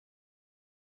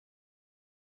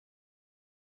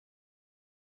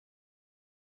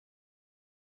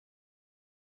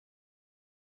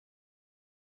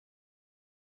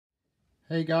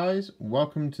Hey guys,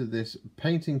 welcome to this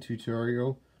painting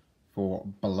tutorial for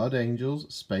Blood Angels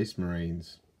Space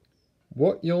Marines.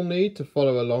 What you'll need to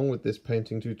follow along with this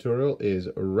painting tutorial is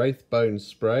Wraithbone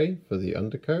spray for the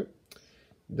undercoat.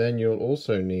 Then you'll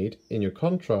also need, in your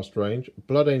contrast range,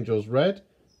 Blood Angels Red,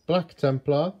 Black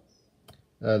Templar,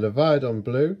 Leviadon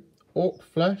Blue, Ork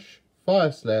Flesh,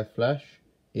 Fyreslayer Flesh,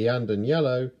 Iyanden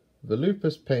Yellow,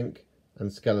 Volupus Pink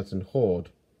and Skeleton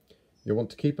Horde. You'll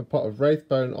want to keep a pot of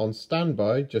Wraithbone on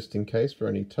standby just in case for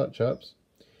any touch-ups.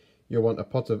 You'll want a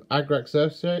pot of Agrax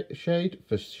Earthshade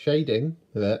for shading.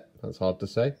 That's hard to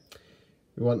say.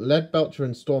 We want Leadbelcher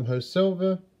and Stormhost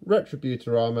Silver,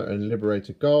 Retributor Armour and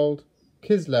Liberator Gold,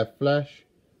 Kislev Flesh,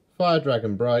 Fire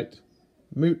Dragon Bright,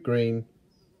 Moot Green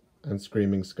and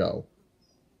Screaming Skull.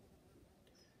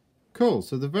 Cool,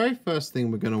 so the very first thing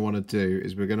we're going to want to do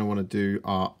is we're going to want to do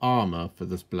our armour for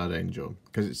this Blood Angel,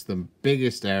 because it's the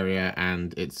biggest area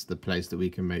and it's the place that we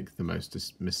can make the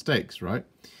most mistakes, right?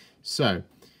 So,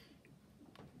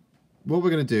 what we're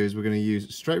going to do is we're going to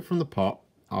use straight from the pot,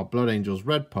 our Blood Angels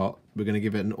Red pot. We're going to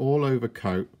give it an all-over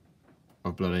coat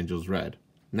of Blood Angels Red.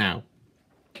 Now,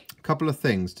 a couple of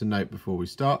things to note before we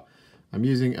start. I'm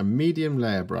using a medium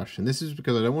layer brush, and this is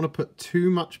because I don't want to put too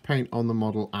much paint on the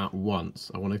model at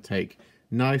once. I want to take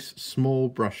nice small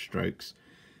brush strokes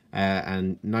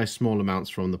and nice small amounts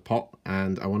from the pot,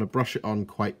 and I want to brush it on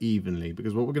quite evenly,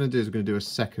 because what we're going to do is we're going to do a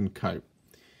second coat.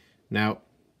 Now,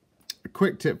 a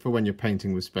quick tip for when you're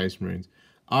painting with Space Marines.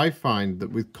 I find that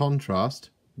with contrast,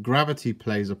 gravity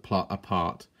plays a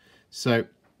part. So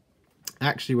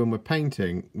actually when we're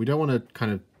painting, we don't want to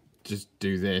kind of just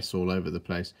do this all over the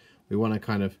place. We want to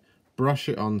kind of brush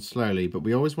it on slowly, but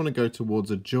we always want to go towards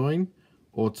a join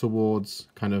or towards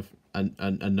kind of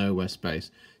a nowhere space,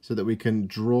 so that we can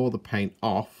draw the paint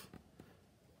off,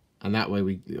 and that way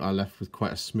we are left with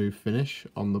quite a smooth finish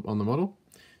on the model.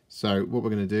 So what we're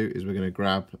going to do is we're going to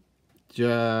grab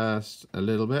just a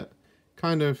little bit,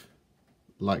 kind of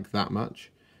like that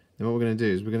much. And what we're going to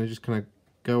do is we're going to just kind of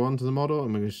go onto the model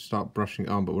and we're going to start brushing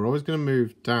it on, but we're always going to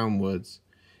move downwards,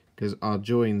 because our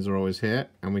joins are always here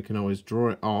and we can always draw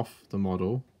it off the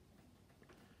model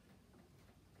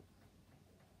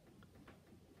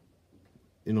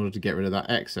in order to get rid of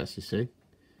that excess, you see.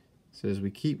 So as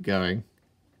we keep going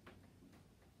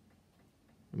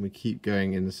and we keep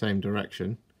going in the same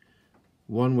direction,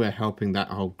 one, we're helping that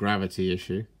whole gravity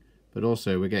issue, but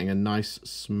also we're getting a nice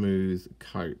smooth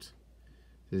coat.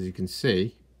 As you can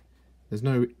see, there's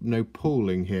no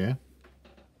pooling here.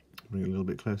 Bring it a little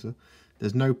bit closer.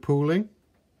 There's no pooling,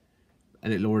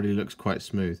 and it already looks quite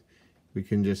smooth. We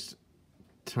can just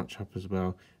touch up as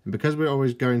well. And because we're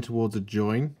always going towards a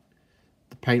join,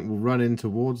 the paint will run in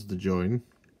towards the join.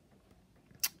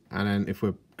 And then if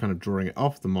we're kind of drawing it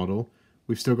off the model,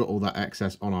 we've still got all that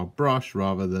excess on our brush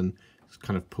rather than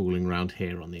kind of pooling around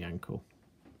here on the ankle.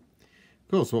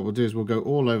 Cool, so what we'll do is we'll go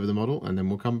all over the model and then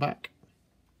we'll come back.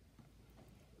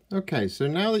 Okay, so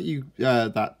now that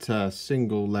that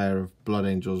single layer of Blood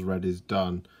Angels Red is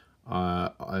done,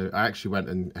 I actually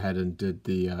went ahead and did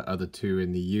the other two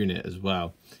in the unit as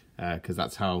well, because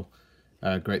that's how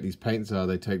great these paints are.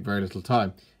 They take very little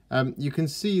time. You can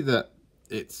see that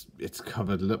it's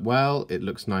covered well. It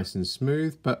looks nice and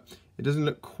smooth, but it doesn't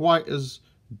look quite as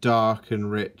dark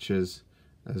and rich as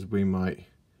we might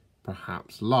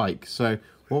perhaps like. So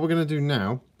what we're going to do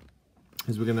now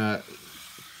is we're going to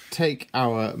take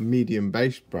our medium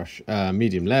layer brush,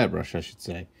 I should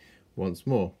say, once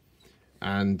more,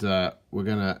 and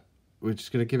we're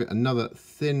just gonna give it another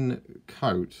thin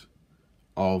coat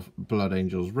of Blood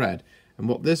Angels Red. And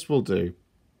what this will do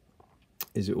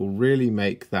is it will really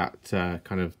make that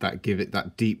give it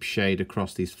that deep shade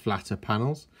across these flatter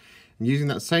panels. And using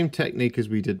that same technique as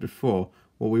we did before,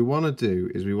 what we want to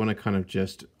do is we want to kind of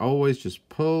always just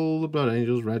pull the Blood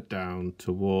Angels Red down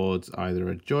towards either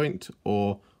a joint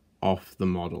or off the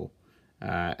model,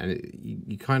 and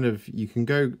you can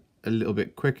go a little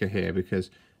bit quicker here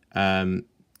because we're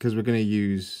going to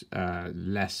use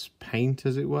less paint,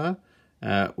 as it were.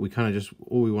 We kind of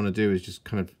all we want to do is just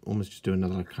kind of almost just do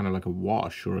another kind of like a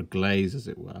wash or a glaze, as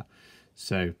it were.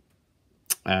 So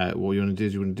what you want to do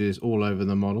is you want to do this all over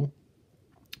the model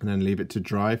and then leave it to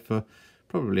dry for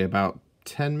probably about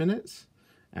 10 minutes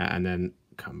and then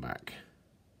come back.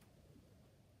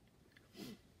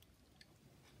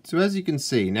 So as you can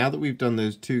see, now that we've done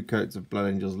those two coats of Blood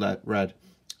Angels Red,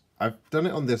 I've done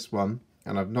it on this one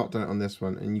and I've not done it on this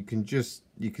one, and you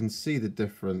can see the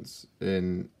difference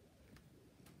in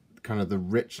kind of the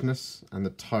richness and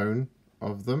the tone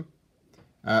of them.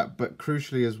 But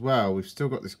crucially as well, we've still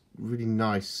got this really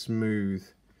nice smooth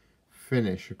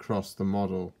finish across the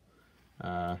model.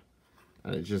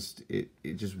 and it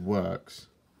just works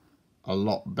a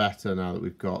lot better now that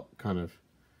we've got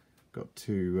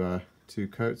two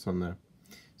coats on there.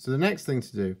 So the next thing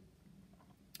to do,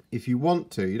 if you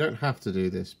want to, you don't have to do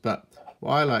this, but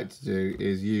what I like to do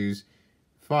is use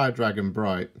Fire Dragon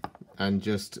Bright and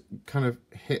just kind of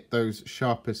hit those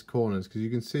sharpest corners, because you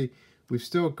can see we've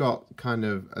still got kind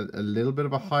of a little bit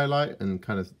of a highlight and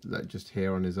kind of like just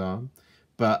here on his arm.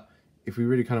 But if we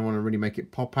really kind of want to really make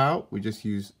it pop out, we just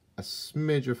use a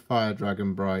smidge of Fire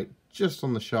Dragon Bright just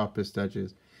on the sharpest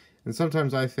edges. And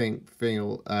sometimes I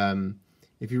feel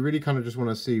if you really kind of just want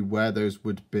to see where those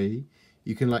would be,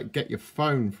 you can like get your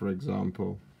phone, for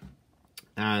example,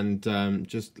 and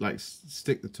just like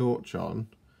stick the torch on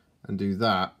and do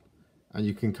that, and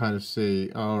you can kind of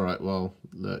see, oh, all right, well,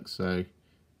 look, so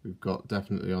we've got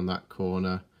definitely on that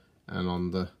corner and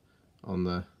on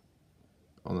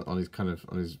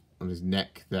his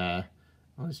neck there,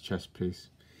 on his chest piece.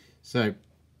 So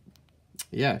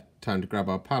yeah, time to grab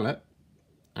our palette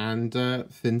and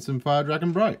thin some Fire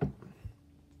Dragon Bright.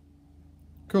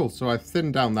 Cool, so I've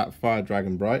thinned down that Fire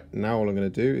Dragon Bright. Now all I'm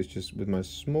going to do is just, with my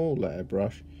small layer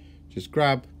brush, just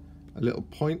grab a little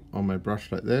point on my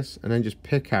brush like this, and then just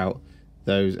pick out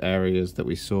those areas that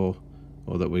we saw,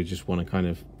 or that we just want to kind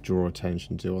of draw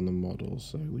attention to on the model.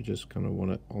 So we just kind of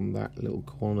want it on that little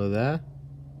corner there,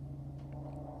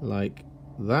 like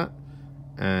that,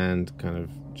 and kind of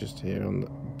just here on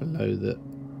the,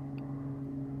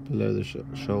 below the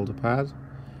shoulder pad,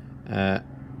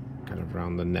 kind of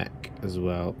around the neck as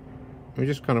well. We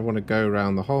just kind of want to go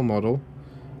around the whole model,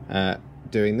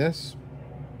 doing this,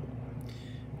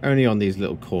 only on these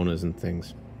little corners and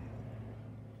things.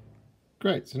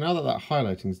 Great, so now that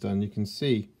highlighting's done, you can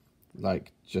see,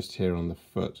 like, just here on the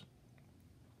foot,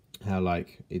 how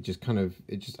like it just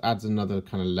adds another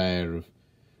kind of layer of,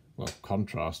 well,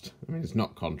 contrast. I mean, it's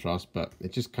not contrast, but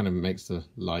it just kind of makes the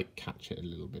light catch it a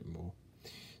little bit more.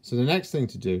 So the next thing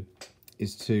to do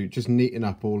is to just neaten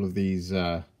up all of these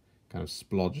kind of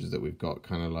splodges that we've got,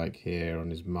 kind of like here on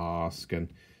his mask and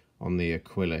on the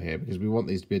Aquila here, because we want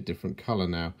these to be a different color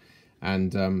now.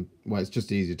 And well, it's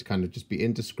just easier to kind of just be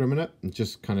indiscriminate and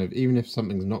just kind of, even if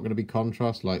something's not going to be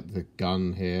contrast, like the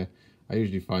gun here, I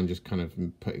usually find just kind of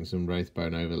putting some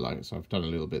Wraithbone over, like, so I've done a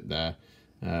little bit there,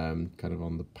 kind of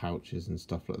on the pouches and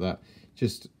stuff like that.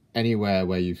 Just anywhere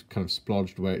where you've kind of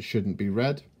splodged where it shouldn't be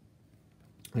red,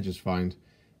 I just find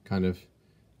kind of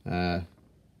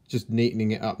just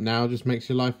neatening it up now just makes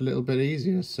your life a little bit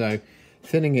easier. So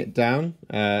thinning it down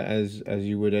as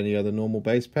you would any other normal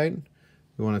base paint,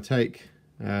 you want to take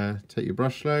your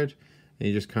brush load, and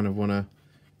you just kind of want to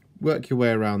work your way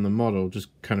around the model, just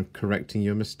kind of correcting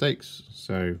your mistakes.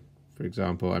 So for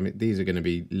example, I mean, these are going to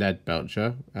be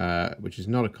Leadbelcher, which is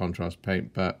not a contrast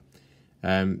paint, but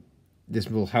this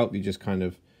will help you just kind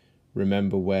of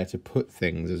remember where to put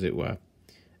things, as it were.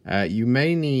 You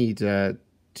may need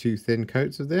 2 thin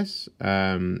coats of this,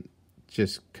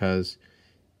 just because,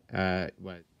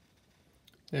 well,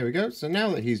 there we go. So now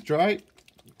that he's dry,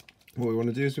 what we want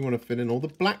to do is we want to fill in all the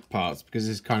black parts, because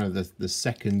it's kind of the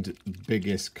second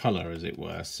biggest colour, as it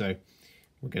were. So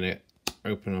we're going to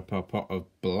open up our pot of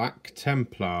black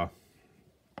Templar,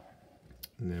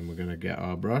 and then we're going to get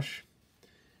our brush,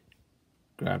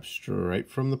 grab straight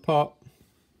from the pot,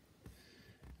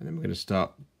 and then we're going to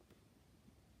start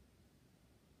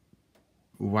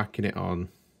whacking it on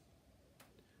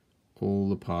all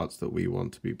the parts that we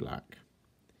want to be black.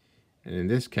 And in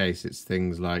this case, it's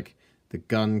things like the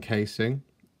gun casing,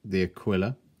 the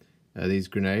Aquila, these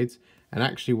grenades. And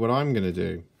actually what I'm going to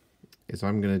do is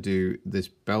I'm going to do this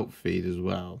belt feed as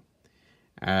well,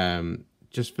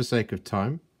 just for sake of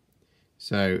time.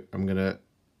 So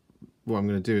what I'm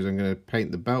going to do is I'm going to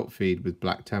paint the belt feed with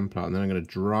black Templar, and then I'm going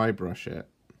to dry brush it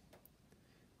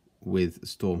with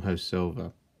Stormhost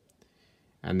Silver.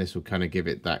 And this will kind of give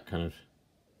it that kind of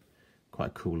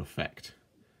quite cool effect.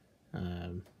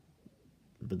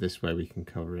 But this way we can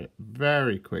cover it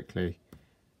very quickly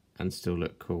and still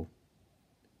look cool.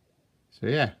 So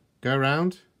yeah, go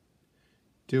around,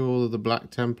 do all of the black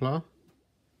Templar.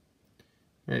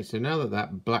 Okay, so now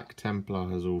that black Templar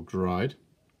has all dried,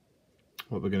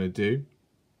 what we're going to do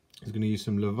is going to use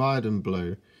some Leviadon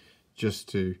Blue just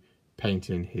to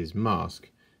paint in his mask.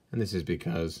 And this is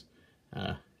because,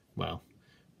 well,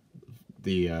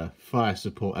 the fire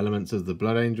support elements of the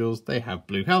Blood Angels, they have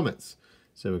blue helmets.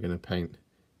 So we're going to paint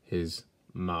his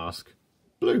mask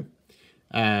blue.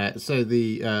 So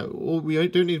we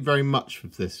don't need very much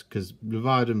of this, because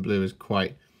Leviadon Blue is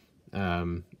quite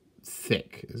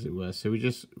thick, as it were. So we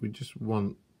just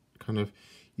want kind of,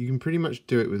 you can pretty much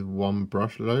do it with one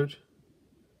brush load,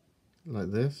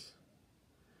 like this,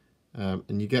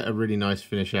 and you get a really nice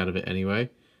finish out of it anyway.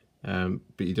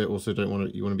 But you don't want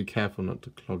to. You want to be careful not to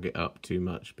clog it up too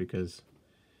much, because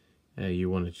you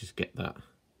want to just get that.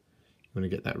 You want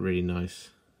to get that really nice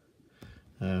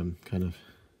kind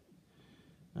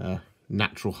of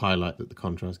natural highlight that the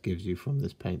contrast gives you from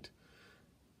this paint.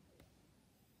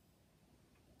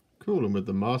 Cool, and with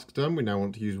the mask done, we now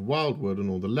want to use Wyldwood on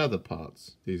all the leather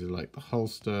parts. These are like the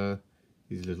holster,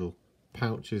 these little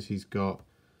pouches he's got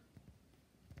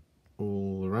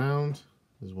all around.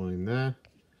 There's one in there,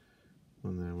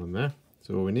 one there, one there.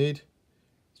 So all we need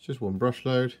is just one brush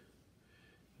load,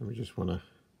 and we just want to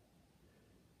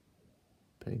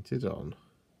paint it on.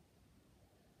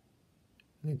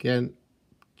 And again,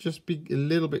 just be a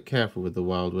little bit careful with the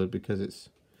Wyldwood, because it's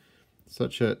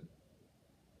such a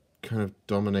kind of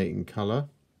dominating colour.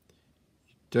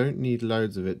 You don't need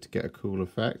loads of it to get a cool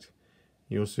effect.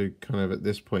 You also kind of, at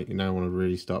this point, you now want to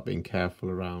really start being careful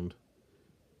around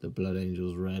the Blood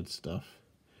Angel's red stuff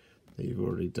that you've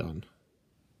already done.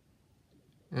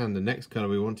 And the next colour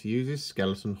we want to use is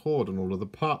Skeleton Horde on all of the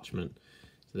parchment.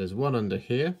 So there's one under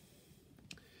here,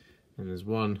 and there's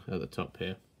one at the top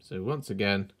here. So once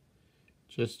again,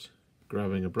 just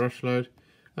grabbing a brush load.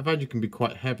 I find you can be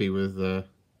quite heavy with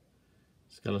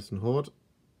Skeleton Horde,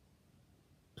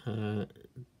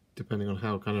 depending on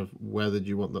how kind of weathered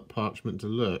you want that parchment to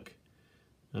look.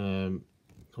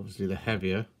 Obviously the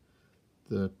heavier,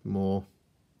 the more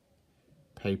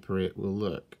papery it will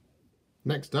look.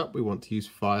 Next up, we want to use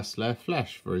Fyreslayer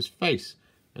Flesh for his face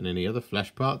and any other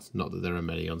flesh parts, not that there are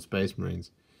many on Space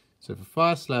Marines. So for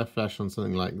Fyreslayer Flesh on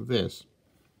something like this,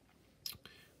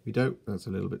 we don't, that's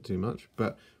a little bit too much,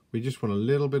 but we just want a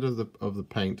little bit of the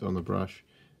paint on the brush.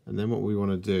 And then what we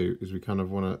want to do is we kind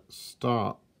of want to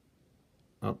start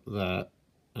up there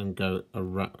and go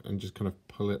around and just kind of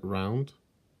pull it round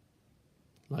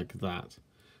like that,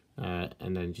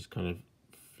 and then just kind of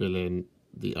fill in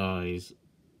the eyes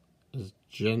as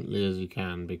gently as you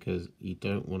can, because you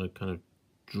don't want to kind of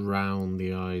drown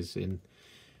the eyes in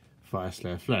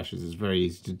Fyreslayer Flesh, as it's very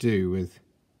easy to do with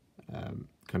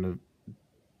kind of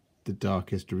the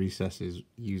darkest recesses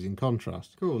using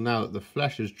contrast. Cool, now that the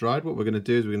flesh is dried, what we're going to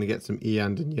do is we're going to get some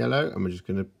Iyanden Yellow, and we're just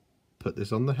going to put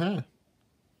this on the hair.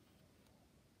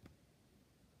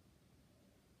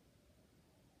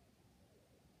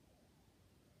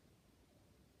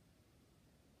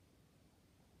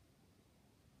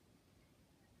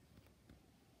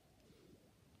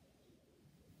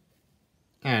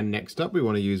 And next up, we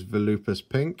want to use Volupus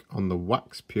Pink on the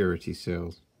wax purity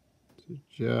seals. So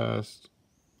just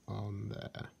on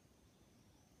there.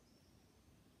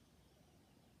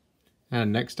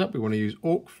 And next up, we want to use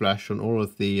Ork Flesh on all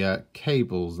of the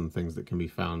cables and things that can be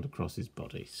found across his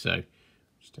body. So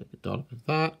just take a dollop of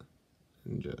that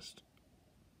and just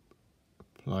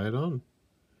apply it on.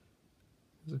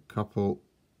 There's a couple,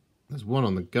 there's one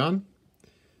on the gun.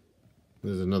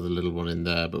 There's another little one in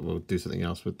there, but we'll do something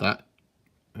else with that.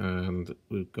 And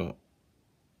we've got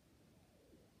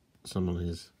some on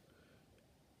his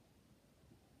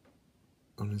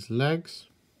legs.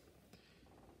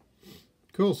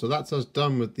 Cool, so that's us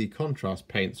done with the contrast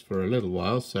paints for a little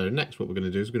while. So next what we're going to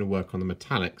do is we're going to work on the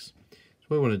metallics. So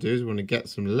what we want to do is we want to get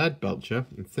some Leadbelcher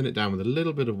and thin it down with a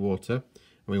little bit of water,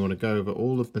 and we want to go over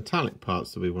all of the metallic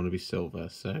parts that we want to be silver.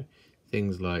 So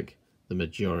things like the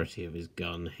majority of his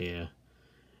gun here,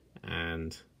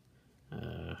 and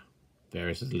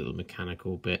various little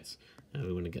mechanical bits. And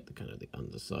we want to get the kind of the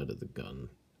underside of the gun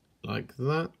like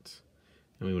that.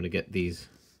 And we want to get these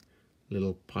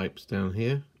little pipes down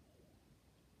here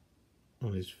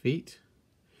on his feet.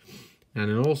 And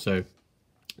then also,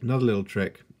 another little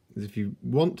trick is if you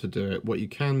want to do it, what you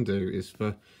can do is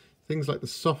for things like the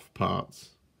soft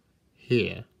parts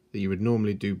here that you would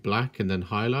normally do black and then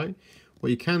highlight, what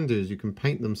you can do is you can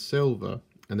paint them silver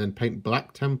and then paint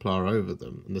black Templar over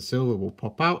them, and the silver will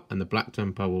pop out and the black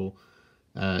Templar will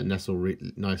nestle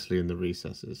nicely in the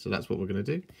recesses. So that's what we're going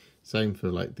to do. Same for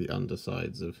like the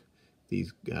undersides of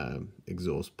these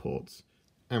exhaust ports.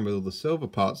 And with all the silver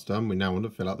parts done, we now want to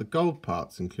fill out the gold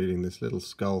parts, including this little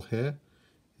skull here,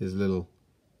 his little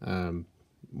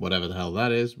whatever the hell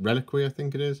that is, reliquary I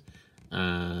think it is.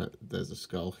 There's a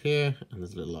skull here, and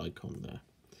there's a little icon there.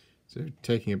 So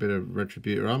taking a bit of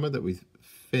Retributor Armour that we've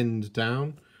thinned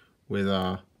down with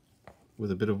a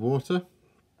bit of water,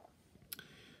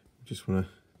 just want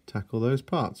to tackle those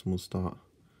parts, and we'll start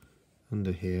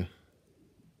under here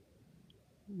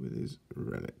with his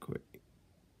reliquary.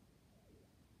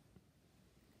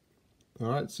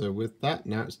 Alright, so with that,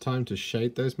 now it's time to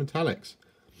shade those metallics.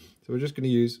 So we're just going to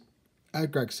use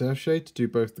Agrag Surf Shade to do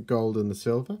both the gold and the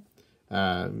silver,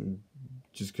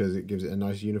 just because it gives it a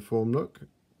nice uniform look.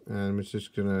 And we're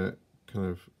just going to kind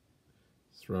of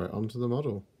throw it onto the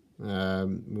model. We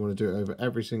want to do it over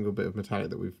every single bit of metallic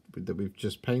that we've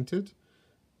just painted.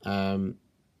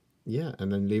 Yeah,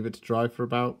 and then leave it to dry for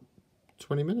about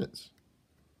 20 minutes.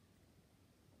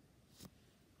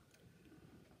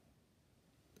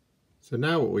 So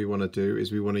now what we want to do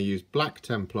is we want to use black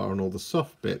Templar on all the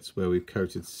soft bits where we've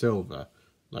coated silver,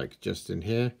 like just in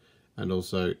here, and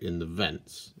also in the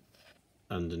vents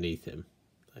underneath him,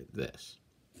 like this.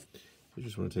 We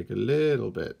just want to take a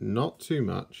little bit, not too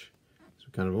much. So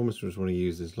we kind of almost just want to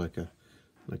use this like a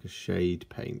shade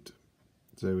paint.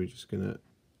 So we're just gonna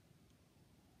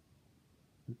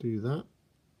do that,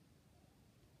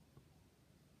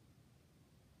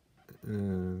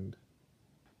 and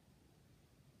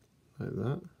like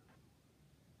that.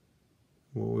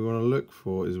 What we want to look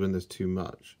for is when there's too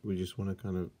much. We just want to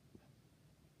kind of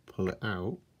pull it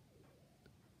out,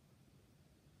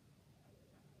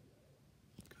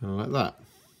 kind of like that.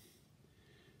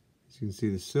 As you can see,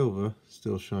 the silver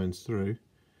still shines through,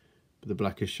 but the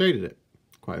black has shaded it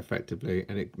quite effectively,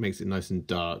 and it makes it nice and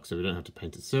dark, so we don't have to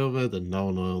paint it silver, then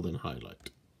null oil, then highlight.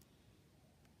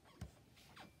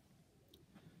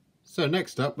 So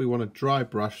next up, we want to dry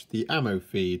brush the ammo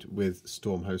feed with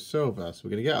Stormhost Silver. So we're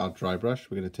going to get our dry brush,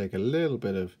 we're going to take a little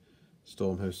bit of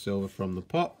Stormhost Silver from the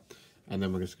pot, and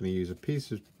then we're just going to use a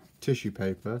piece of tissue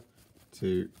paper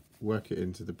to work it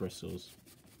into the bristles.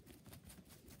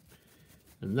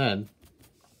 And then,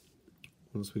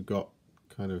 once we've got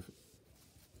kind of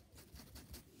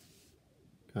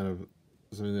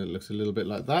something that looks a little bit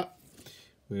like that,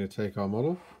 we're going to take our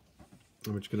model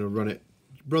and we're just going to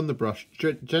run the brush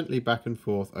gently back and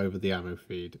forth over the ammo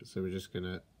feed. So we're just going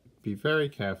to be very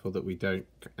careful that we don't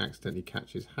accidentally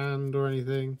catch his hand or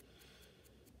anything,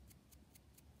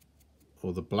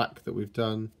 or the black that we've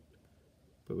done,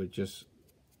 but we just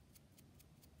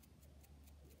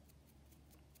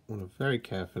want to very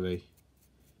carefully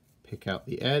pick out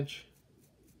the edge.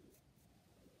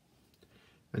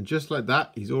 And just like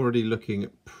that, he's already looking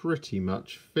pretty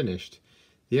much finished.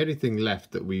 The only thing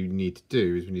left that we need to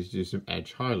do is we need to do some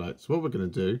edge highlights. What we're going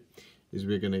to do is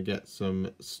we're going to get some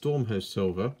Stormhost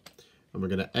Silver, and we're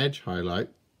going to edge highlight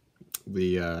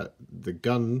the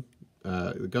gun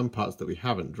parts that we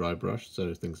haven't dry brushed.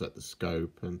 So things like the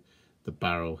scope and the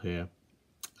barrel here,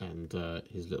 and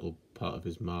his little part of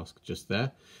his mask just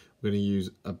there. We're going to use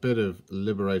a bit of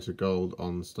Liberator Gold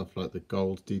on stuff like the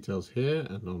gold details here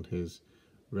and on his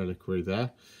reliquary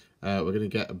there. We're going to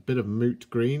get a bit of Moot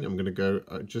Green. I'm going to go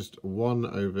just one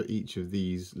over each of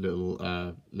these little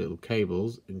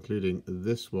cables, including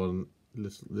this one,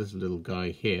 this little guy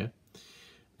here.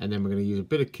 And then we're going to use a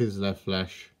bit of Kislev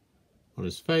Flesh on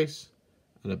his face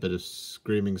and a bit of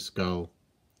Screaming Skull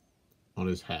on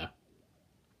his hair.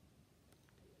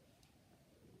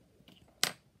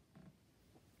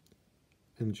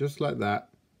 And just like that,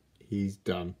 he's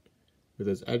done. With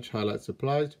those edge highlights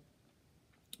applied,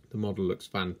 the model looks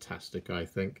fantastic, I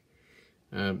think.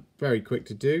 Very quick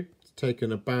to do. It's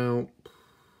taken about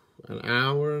an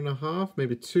hour and a half,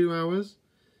 maybe 2 hours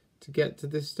to get to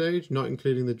this stage, not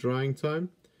including the drying time.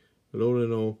 But all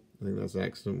in all, I think that's an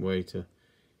excellent way to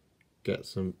get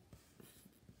some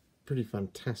pretty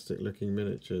fantastic looking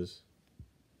miniatures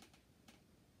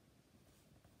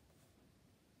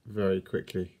very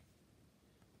quickly.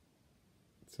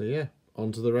 So yeah,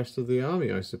 on to the rest of the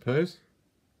army, I suppose.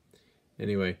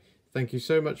 Anyway, thank you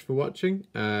so much for watching.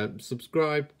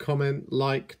 Subscribe, comment,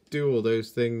 like, do all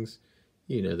those things.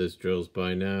 You know those drills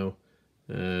by now.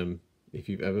 If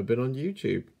you've ever been on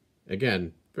YouTube.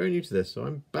 Again, very new to this, so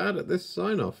I'm bad at this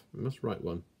sign-off. I must write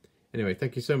one. Anyway,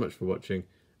 thank you so much for watching,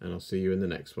 and I'll see you in the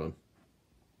next one.